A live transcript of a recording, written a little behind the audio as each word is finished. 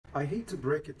I hate to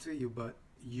break it to you, but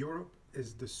Europe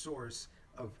is the source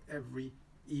of every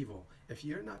evil. If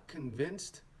you're not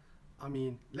convinced, I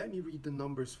mean, let me read the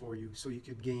numbers for you so you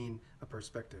could gain a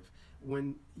perspective.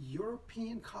 When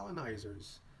European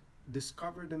colonizers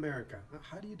discovered America,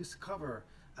 how do you discover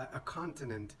a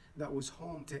continent that was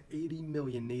home to 80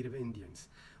 million native Indians?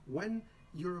 When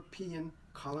European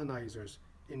colonizers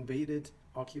invaded,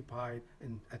 occupied,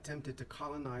 and attempted to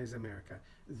colonize America,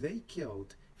 they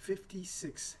killed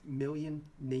 56 million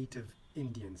native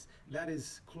Indians. That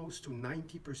is close to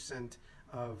 90%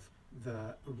 of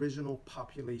the original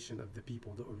population of the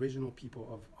people, the original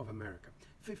people of America.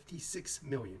 56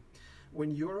 million.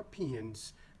 When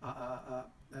Europeans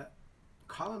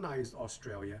colonized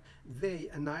Australia, they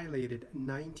annihilated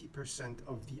 90%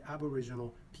 of the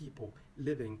Aboriginal people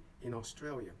living in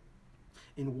Australia.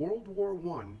 In World War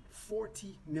I,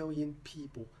 40 million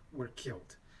people were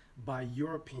killed by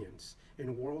Europeans.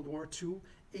 In World War II,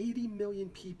 80 million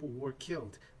people were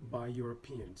killed by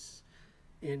Europeans.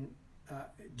 In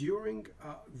during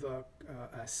the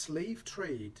slave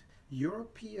trade,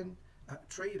 European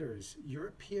traders,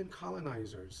 European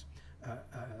colonizers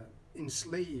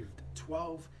enslaved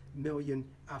 12 million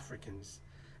Africans,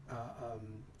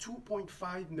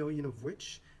 2.5 million of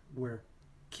which were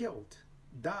killed,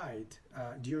 died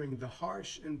during the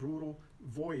harsh and brutal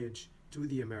voyage to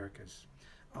the Americas.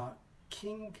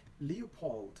 King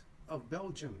Leopold of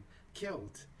Belgium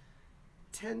killed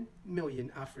 10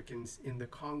 million Africans in the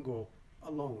Congo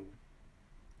alone.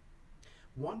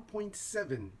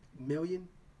 1.7 million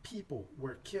people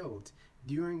were killed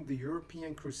during the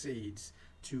European Crusades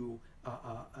to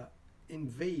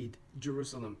invade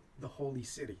Jerusalem, the holy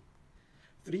city.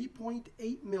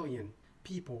 3.8 million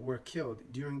people were killed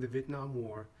during the Vietnam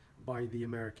War by the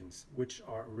Americans, which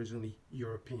are originally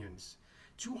Europeans.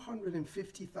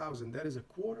 250,000, that is a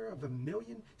quarter of a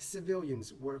million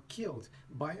civilians, were killed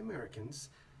by Americans,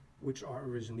 which are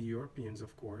originally Europeans,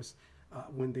 of course,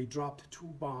 when they dropped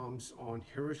two bombs on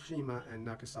Hiroshima and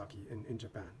Nagasaki in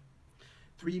Japan.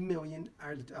 3 million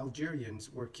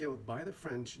Algerians were killed by the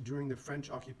French during the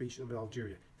French occupation of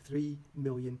Algeria. 3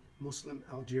 million Muslim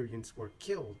Algerians were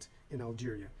killed in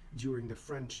Algeria during the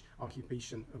French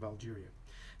occupation of Algeria.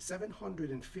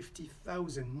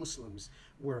 750,000 Muslims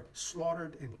were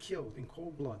slaughtered and killed in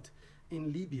cold blood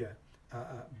in Libya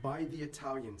by the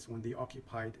Italians when they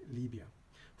occupied Libya.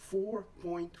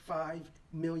 4.5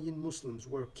 million Muslims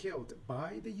were killed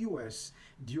by the US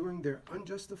during their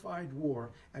unjustified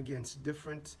war against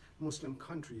different Muslim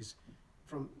countries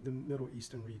from the Middle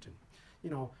Eastern region. You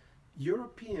know,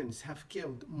 Europeans have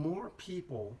killed more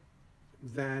people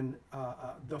than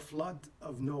the flood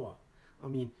of Noah. I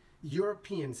mean,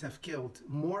 Europeans have killed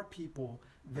more people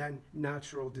than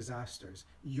natural disasters.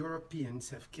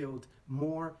 Europeans have killed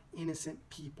more innocent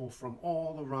people from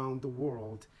all around the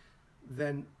world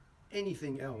than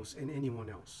anything else and anyone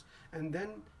else. And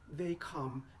then they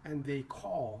come and they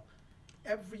call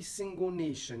every single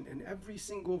nation and every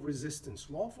single resistance,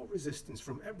 lawful resistance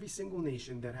from every single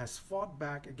nation that has fought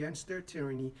back against their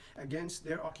tyranny, against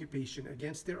their occupation,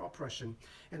 against their oppression,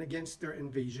 and against their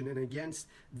invasion, and against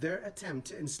their attempt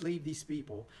to enslave these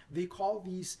people. They call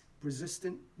these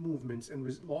resistant movements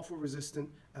and lawful resistant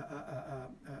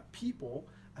people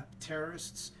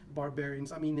terrorists,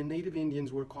 barbarians. I mean, the native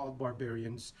Indians were called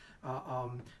barbarians.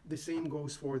 The same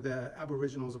goes for the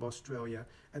Aboriginals of Australia.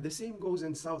 And the same goes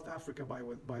in South Africa,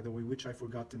 by the way, which I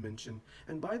forgot to mention.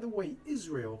 And by the way,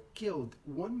 Israel killed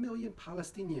 1 million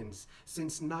Palestinians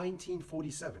since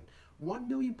 1947. 1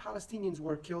 million Palestinians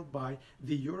were killed by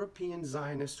the European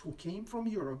Zionists who came from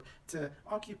Europe to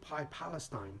occupy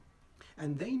Palestine.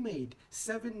 And they made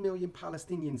 7 million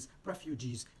Palestinians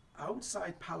refugees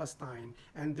outside Palestine,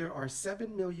 and there are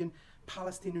 7 million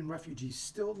Palestinian refugees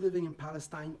still living in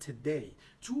Palestine today,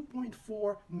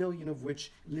 2.4 million of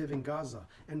which live in Gaza.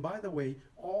 And by the way,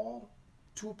 all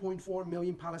 2.4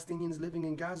 million Palestinians living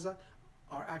in Gaza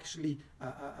are actually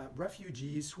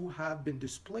refugees who have been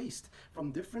displaced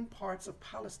from different parts of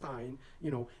Palestine,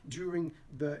 you know, during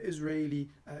the Israeli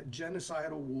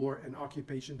genocidal war and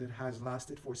occupation that has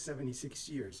lasted for 76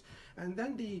 years. And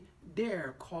then they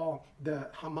dare call the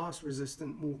Hamas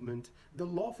resistant movement, the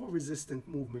lawful resistant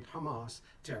movement, Hamas,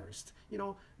 terrorist. You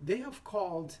know, they have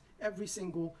called every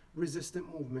single resistant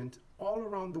movement all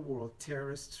around the world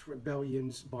terrorists,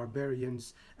 rebellions,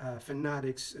 barbarians,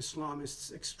 fanatics,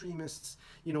 Islamists, extremists,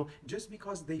 you know, just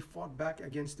because they fought back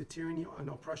against the tyranny and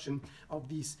oppression of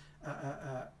these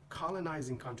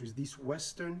colonizing countries, these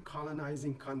Western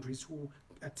colonizing countries who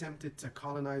attempted to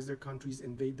colonize their countries,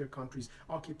 invade their countries,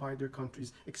 occupy their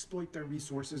countries, exploit their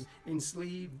resources,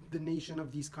 enslave the nation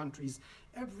of these countries.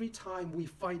 Every time we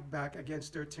fight back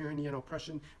against their tyranny and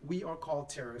oppression, we are called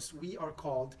terrorists, we are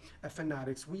called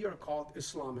fanatics, we are called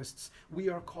Islamists, we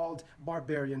are called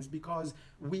barbarians, because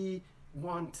we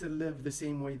want to live the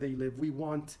same way they live. We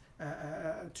want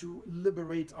to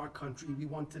liberate our country. We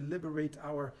want to liberate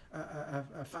our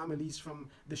families from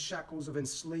the shackles of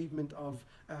enslavement of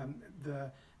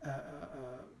the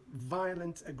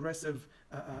violent, aggressive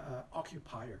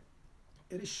occupier.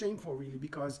 It is shameful, really,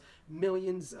 because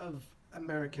millions of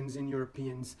Americans and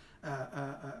Europeans,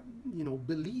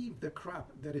 believe the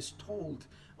crap that is told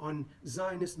on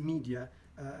Zionist media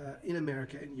in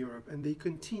America and Europe, and they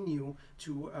continue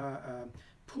to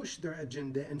push their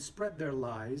agenda and spread their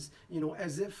lies,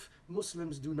 as if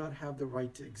Muslims do not have the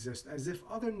right to exist, as if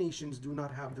other nations do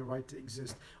not have the right to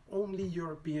exist. Only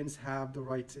Europeans have the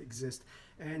right to exist.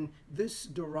 And this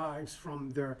derives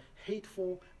from their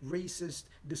hateful, racist,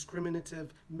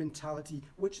 discriminative mentality,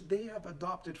 which they have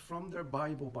adopted from their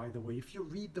Bible, by the way. If you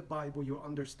read the Bible, you'll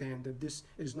understand that this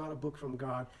is not a book from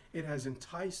God. It has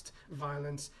enticed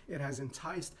violence. It has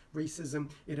enticed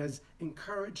racism. It has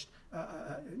encouraged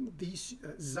these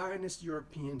Zionist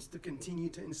Europeans to continue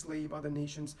to enslave other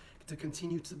nations, to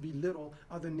continue to belittle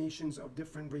other nations of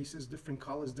different races, different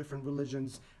colors, different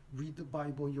religions. Read the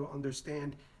Bible, you'll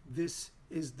understand this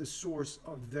is the source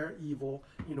of their evil,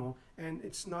 and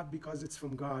it's not because it's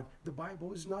from God. The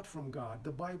Bible is not from God.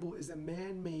 The Bible is a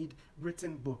man-made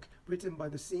written book, written by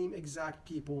the same exact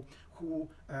people who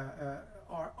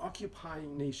are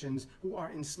occupying nations, who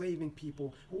are enslaving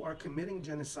people, who are committing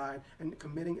genocide and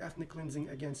committing ethnic cleansing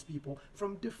against people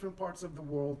from different parts of the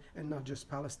world, and not just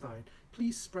Palestine.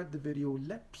 Please spread the video.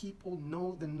 Let people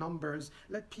know the numbers.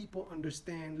 Let people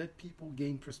understand. Let people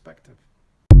gain perspective.